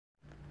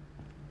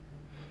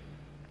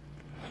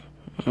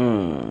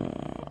Good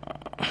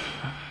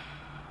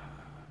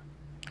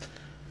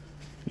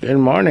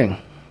morning.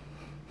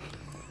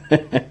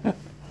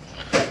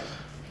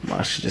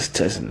 Marsha just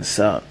testing this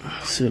out.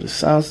 See what it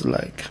sounds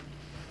like.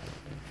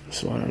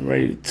 So when I'm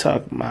ready to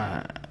talk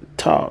my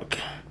talk,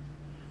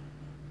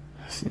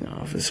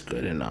 if it's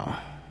good and all.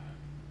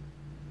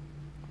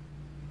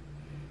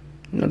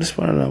 This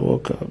morning I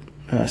woke up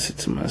and I said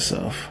to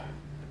myself,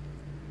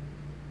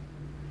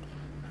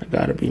 I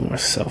gotta be more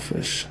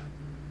selfish.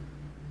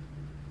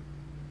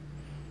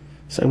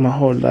 It's like my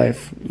whole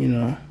life,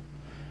 I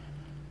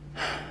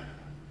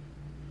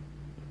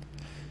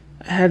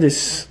had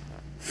this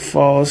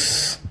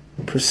false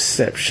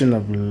perception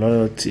of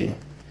loyalty.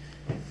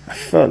 I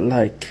felt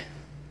like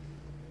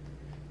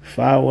if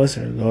I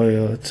wasn't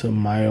loyal to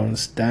my own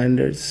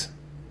standards,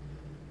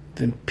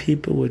 then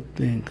people would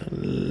think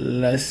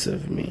less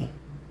of me.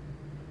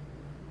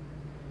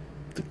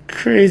 The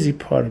crazy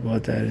part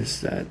about that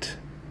is that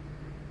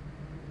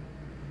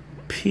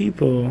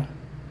people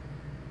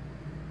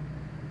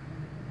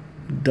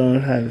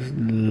don't have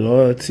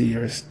loyalty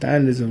or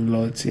standards of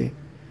loyalty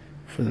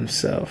for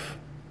themselves.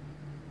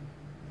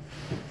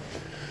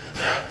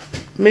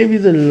 Maybe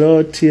the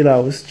loyalty that I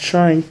was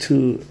trying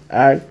to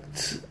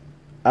act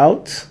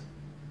out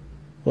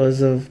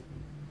was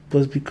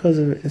because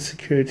of an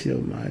insecurity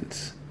of mine.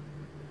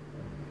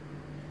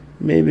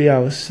 Maybe I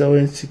was so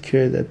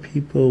insecure that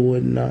people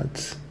would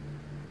not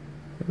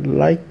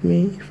like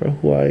me for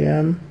who I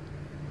am,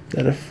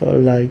 that I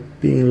felt like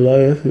being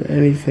loyal to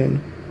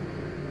anything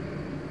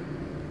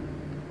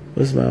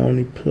was my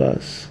only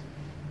plus.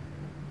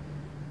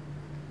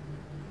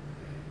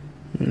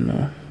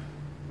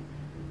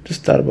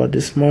 Just thought about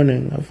this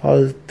morning of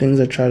all the things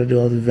I try to do,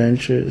 all the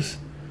ventures,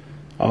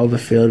 all the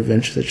failed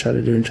ventures I try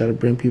to do and try to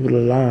bring people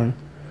along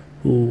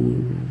who,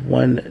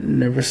 one,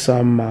 never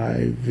saw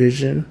my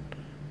vision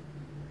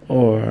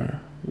or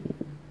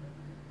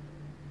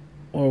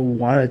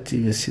wanted to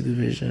even see the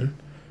vision.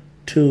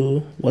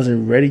 Two,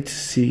 wasn't ready to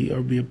see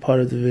or be a part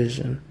of the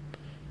vision.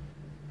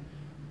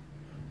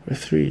 Or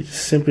three,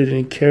 just simply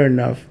didn't care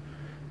enough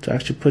to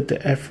actually put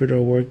the effort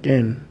or work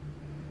in.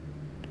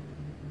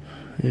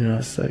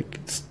 It's like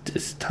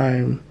it's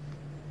time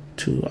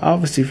to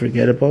obviously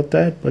forget about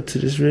that, but to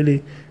just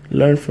really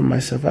learn from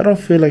myself. I don't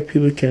feel like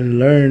people can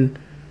learn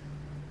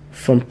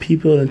from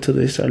people until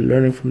they start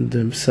learning from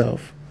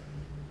themselves.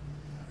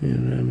 You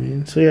know what I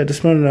mean? So yeah,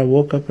 this morning I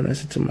woke up and I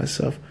said to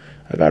myself,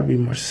 I gotta be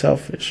more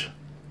selfish.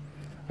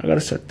 I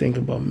gotta start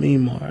thinking about me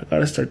more. I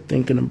gotta start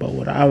thinking about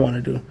what I want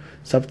to do.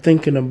 Stop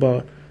thinking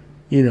about,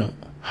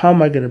 how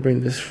am I gonna bring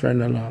this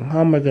friend along?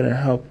 How am I gonna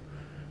help?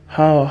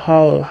 How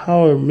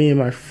are me and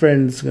my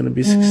friends gonna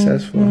be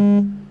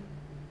successful?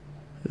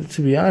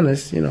 To be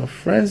honest,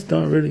 friends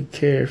don't really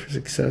care if you're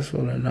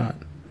successful or not.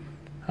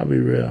 I'll be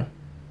real.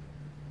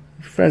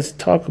 Friends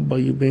talk about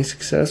you being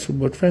successful,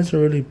 but friends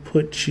don't really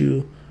put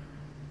you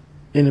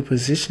in a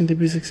position to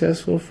be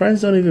successful.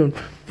 Friends don't even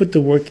put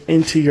the work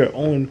into your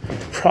own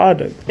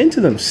product,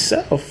 into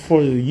themselves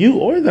for you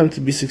or them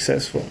to be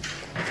successful.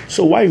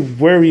 So why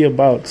worry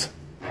about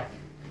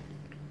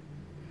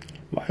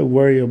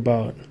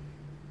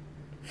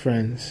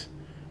friends?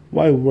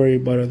 Why worry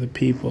about other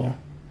people?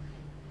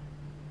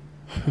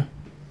 I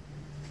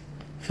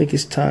think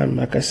it's time,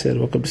 like I said,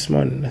 woke up this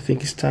morning, I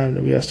think it's time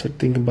that we have to start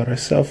thinking about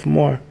ourselves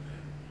more.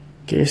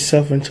 Get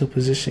yourself into a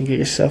position, get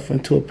yourself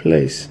into a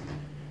place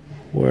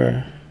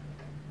where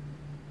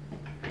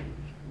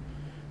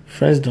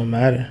friends don't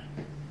matter.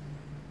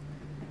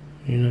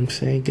 You know what I'm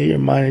saying? Get your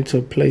mind into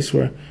a place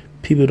where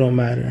people don't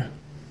matter.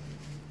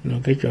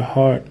 Get your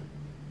heart,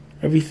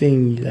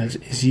 everything that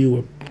is you,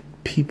 where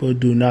people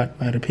do not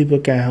matter. People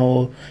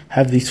can't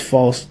have these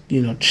false,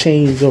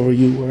 chains over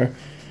you where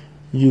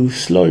you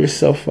slow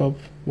yourself up,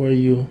 where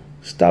you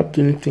stop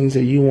doing things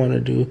that you want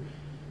to do. You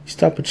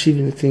stop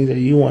achieving the things that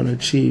you want to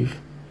achieve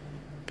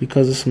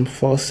because of some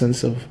false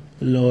sense of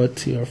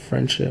loyalty or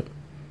friendship.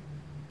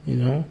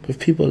 If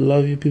people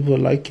love you, people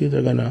like you,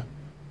 they're going to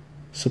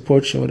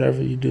support you in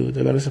whatever you do.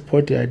 They're going to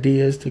support the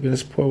ideas. They're going to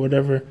support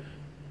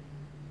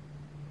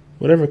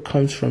whatever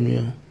comes from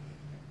you.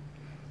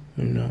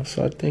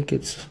 So I think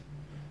it's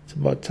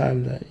about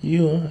time that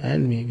you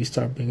and me, we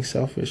start being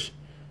selfish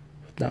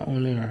with not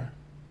only our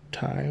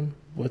time,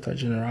 with our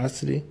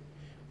generosity,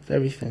 with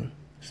everything.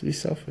 Just be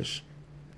selfish.